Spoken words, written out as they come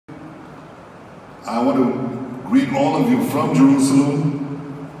I want to greet all of you from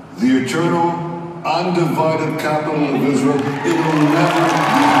Jerusalem, the eternal, undivided capital of Israel. It will never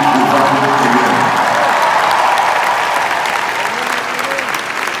be divided again.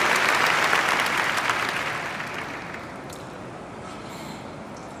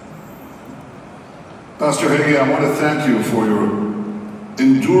 Pastor Hagee, I want to thank you for your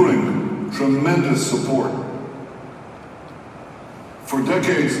enduring, tremendous support. For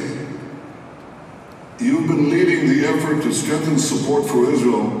decades, you've been leading the effort to strengthen support for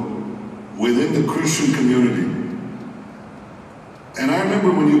Israel within the Christian community. And I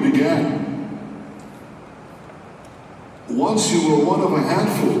remember when you began, once you were one of a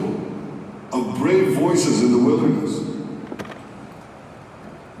handful of brave voices in the wilderness.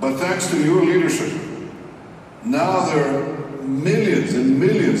 But thanks to your leadership, now there are millions and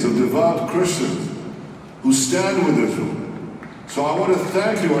millions of devout Christians who stand with Israel. So I want to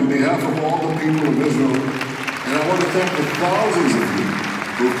thank you on behalf of all the people of Israel, and I want to thank the thousands of you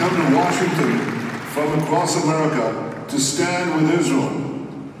who have come to Washington from across America to stand with Israel.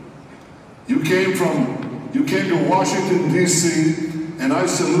 You came to Washington, D.C., and I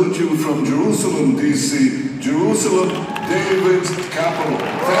salute you from Jerusalem, D.C., Jerusalem, David's capital.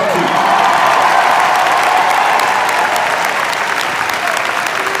 Thank you.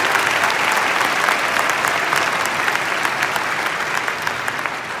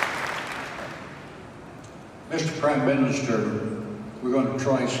 Mr. Prime Minister, we're going to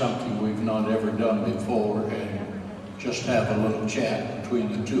try something we've not ever done before and just have a little chat between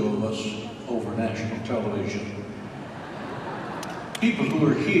the two of us over national television. People who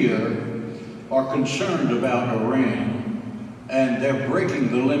are here are concerned about Iran, and they're breaking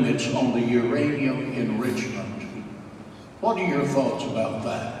the limits on the uranium enrichment. What are your thoughts about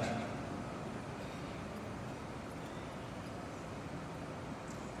that?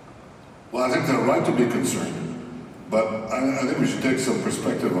 Well, I think they're right to be concerned, but I think we should take some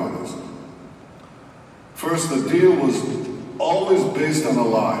perspective on this. First, the deal was always based on a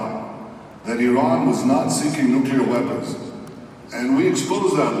lie, that Iran was not seeking nuclear weapons. And we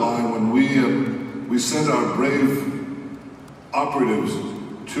exposed that lie when we sent our brave operatives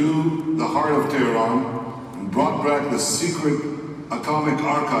to the heart of Tehran and brought back the secret atomic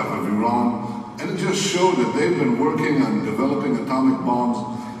archive of Iran. And it just showed that they've been working on developing atomic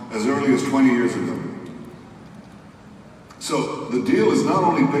bombs as early as 20 years ago. So the deal is not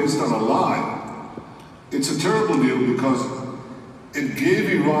only based on a lie, it's a terrible deal because it gave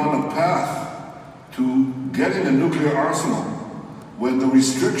Iran a path to getting a nuclear arsenal when the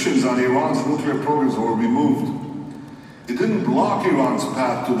restrictions on Iran's nuclear programs were removed. It didn't block Iran's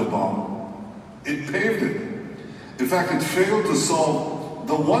path to the bomb, it paved it. In fact, it failed to solve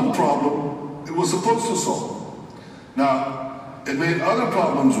the one problem it was supposed to solve. Now, it made other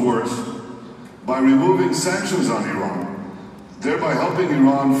problems worse by removing sanctions on Iran, thereby helping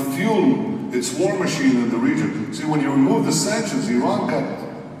Iran fuel its war machine in the region. See, when you remove the sanctions, Iran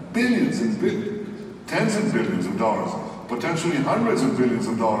got billions and tens of billions of dollars, potentially hundreds of billions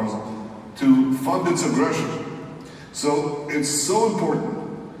of dollars to fund its aggression. So it's so important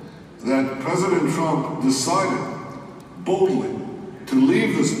that President Trump decided boldly to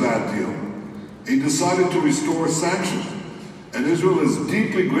leave this bad deal. He decided to restore sanctions. And Israel is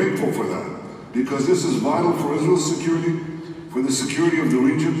deeply grateful for that, because this is vital for Israel's security, for the security of the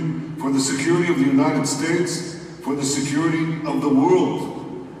region, for the security of the United States, for the security of the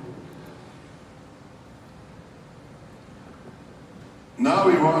world. Now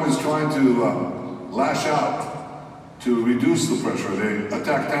Iran is trying to lash out to reduce the pressure. They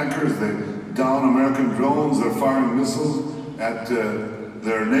attack tankers, they down American drones, they're firing missiles at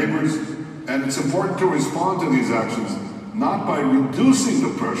their neighbors, and it's important to respond to these actions not by reducing the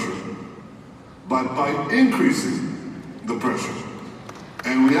pressure, but by increasing the pressure.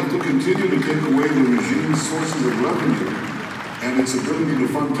 And we have to continue to take away the regime's sources of revenue and its ability to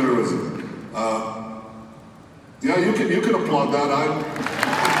fund terrorism. Yeah, you can applaud that. I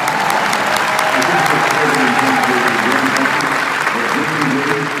think the President did what Britain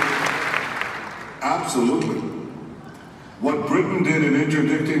did. Absolutely. What Britain did in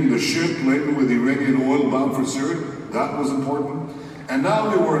interdicting the ship laden with Iranian oil bound for Syria, that was important. And now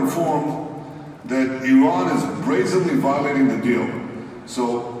we were informed that Iran is brazenly violating the deal.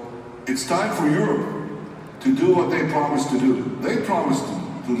 So it's time for Europe to do what they promised to do. They promised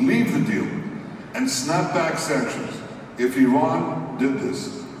to leave the deal and snap back sanctions if Iran did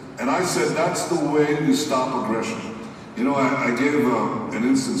this. And I said that's the way to stop aggression. You know, I gave an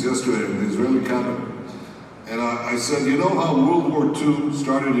instance yesterday in the Israeli cabinet. And I said, you know how World War II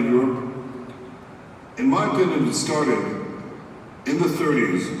started in Europe? In my opinion, it started in the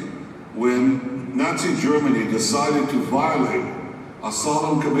 30s when Nazi Germany decided to violate a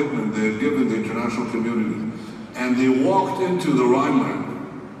solemn commitment they had given the international community, and they walked into the Rhineland,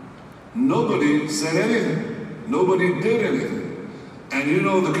 nobody said anything. Nobody did anything. And you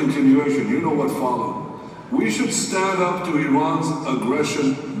know the continuation, you know what followed. We should stand up to Iran's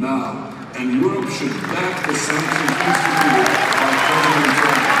aggression now, and Europe should back the sanctions instituted by President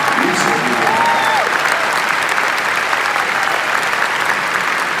Trump recently.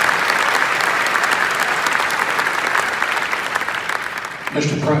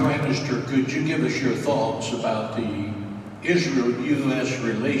 Mr. Prime Minister, could you give us your thoughts about the Israel-U.S.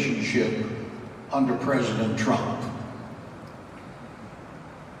 relationship under President Trump?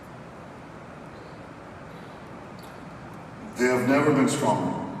 They have never been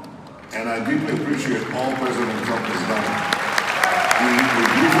stronger, and I deeply appreciate all President Trump has done. He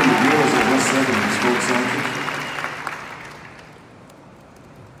reviewed the deal, as I just said, in his spoke sanctions.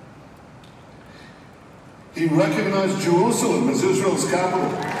 He recognized Jerusalem as Israel's capital,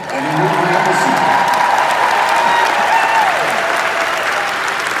 and he moved the embassy.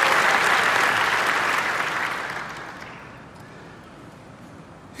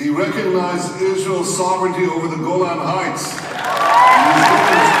 He recognized Israel's sovereignty over the Golan Heights, and he's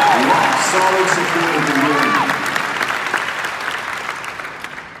given us rock-solid support of the UN.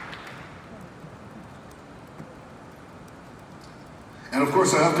 And of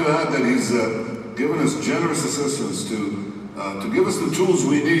course, I have to add that he's given us generous assistance to give us the tools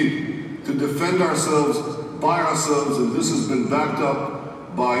we need to defend ourselves by ourselves, and this has been backed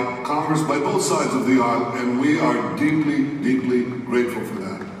up by Congress, by both sides of the aisle, and we are deeply, deeply grateful for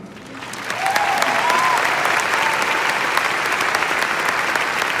that.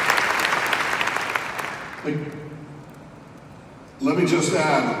 Let me just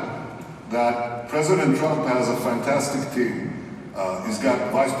add that President Trump has a fantastic team. He's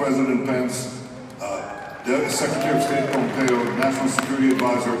got Vice President Pence, Secretary of State Pompeo, National Security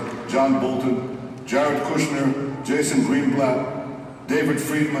Advisor John Bolton, Jared Kushner, Jason Greenblatt, David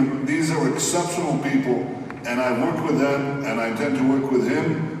Friedman. These are exceptional people, and I work with them, and I intend to work with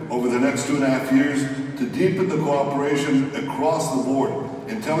him over the next 2.5 years to deepen the cooperation across the board.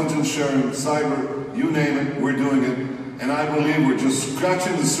 Intelligence sharing, cyber, you name it, we're doing it. And I believe we're just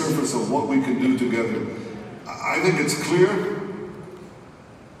scratching the surface of what we can do together. I think it's clear.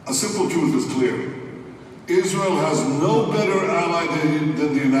 A simple truth is clear. Israel has no better ally than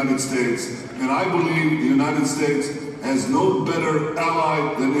the United States, and I believe the United States has no better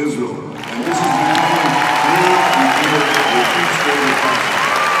ally than Israel. And this is becoming clear and clear with each day that passes.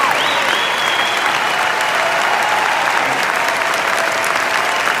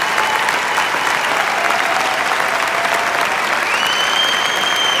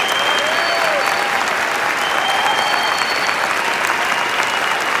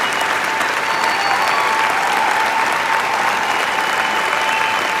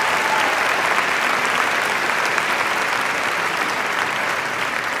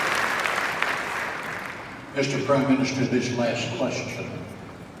 Mr. Prime Minister, this last question.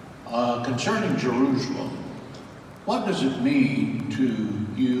 Concerning Jerusalem, what does it mean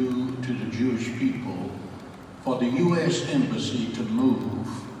to you, to the Jewish people, for the U.S. Embassy to move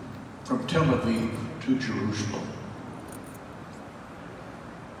from Tel Aviv to Jerusalem?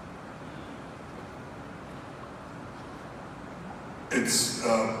 It's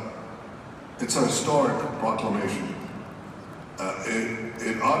a historic proclamation.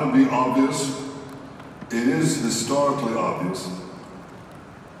 It ought to be obvious. It is historically obvious,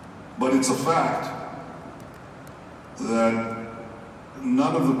 but it's a fact that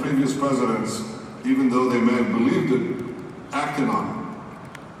none of the previous presidents, even though they may have believed it, acted on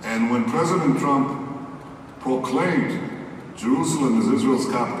it. And when President Trump proclaimed Jerusalem as Israel's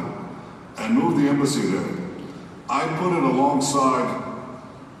capital and moved the embassy there, I put it alongside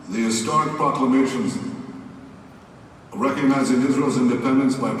the historic proclamations recognizing Israel's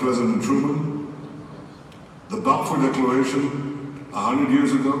independence by President Truman, the Balfour Declaration 100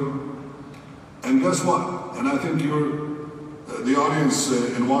 years ago. And guess what? And I think the audience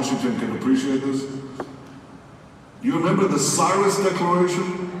in Washington can appreciate this. You remember the Cyrus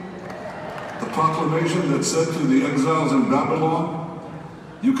Declaration? The proclamation that said to the exiles in Babylon,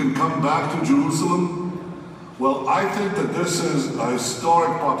 you can come back to Jerusalem? Well, I think that this is a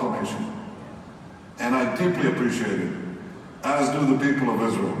historic proclamation, and I deeply appreciate it, as do the people of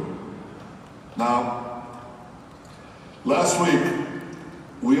Israel. Now, last week,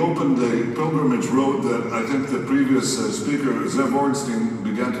 we opened the pilgrimage road that I think the previous speaker, Zev Ornstein,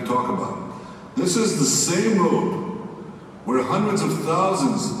 began to talk about. This is the same road where hundreds of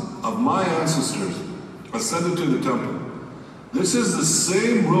thousands of my ancestors ascended to the temple. This is the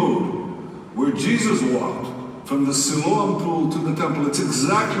same road where Jesus walked from the Siloam pool to the temple. It's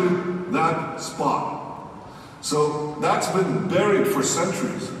exactly that spot. So that's been buried for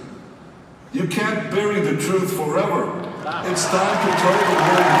centuries. You can't bury the truth forever. It's time to tell the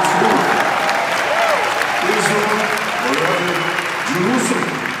world the truth. Israel, or rather Jerusalem,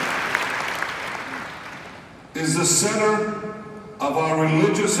 is the center of our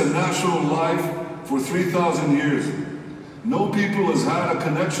religious and national life for 3,000 years. No people has had a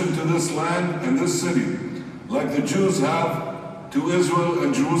connection to this land and this city like the Jews have to Israel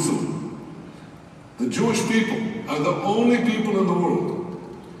and Jerusalem. The Jewish people are the only people in the world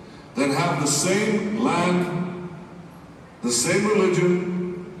that have the same land, the same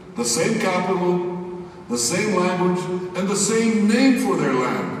religion, the same capital, the same language, and the same name for their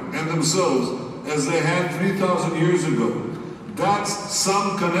land and themselves as they had 3,000 years ago. That's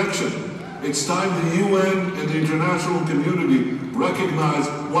some connection. It's time the UN and the international community recognize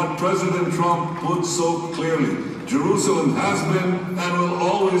what President Trump put so clearly. Jerusalem has been and will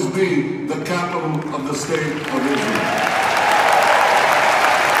always be the capital of the state of Israel.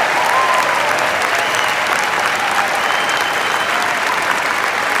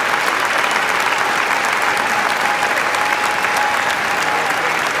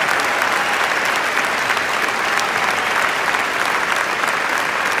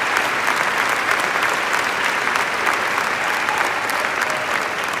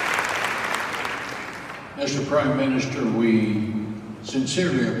 Mr. Prime Minister, we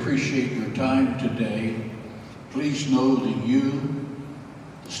sincerely appreciate your time today. Please know that you,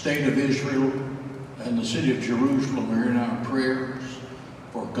 the State of Israel, and the City of Jerusalem are in our prayers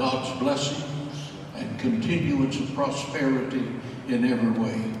for God's blessings and continuance of prosperity in every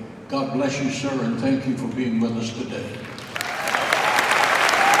way. God bless you, sir, and thank you for being with us today.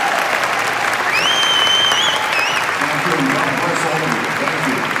 Thank you, and God bless all of you. Thank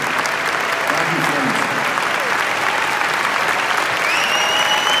you. Thank you, friends.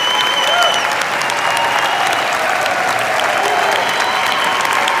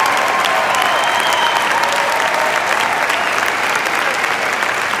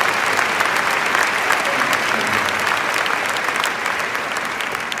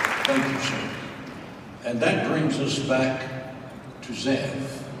 Thank you, sir. And that brings us back to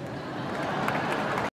Zev.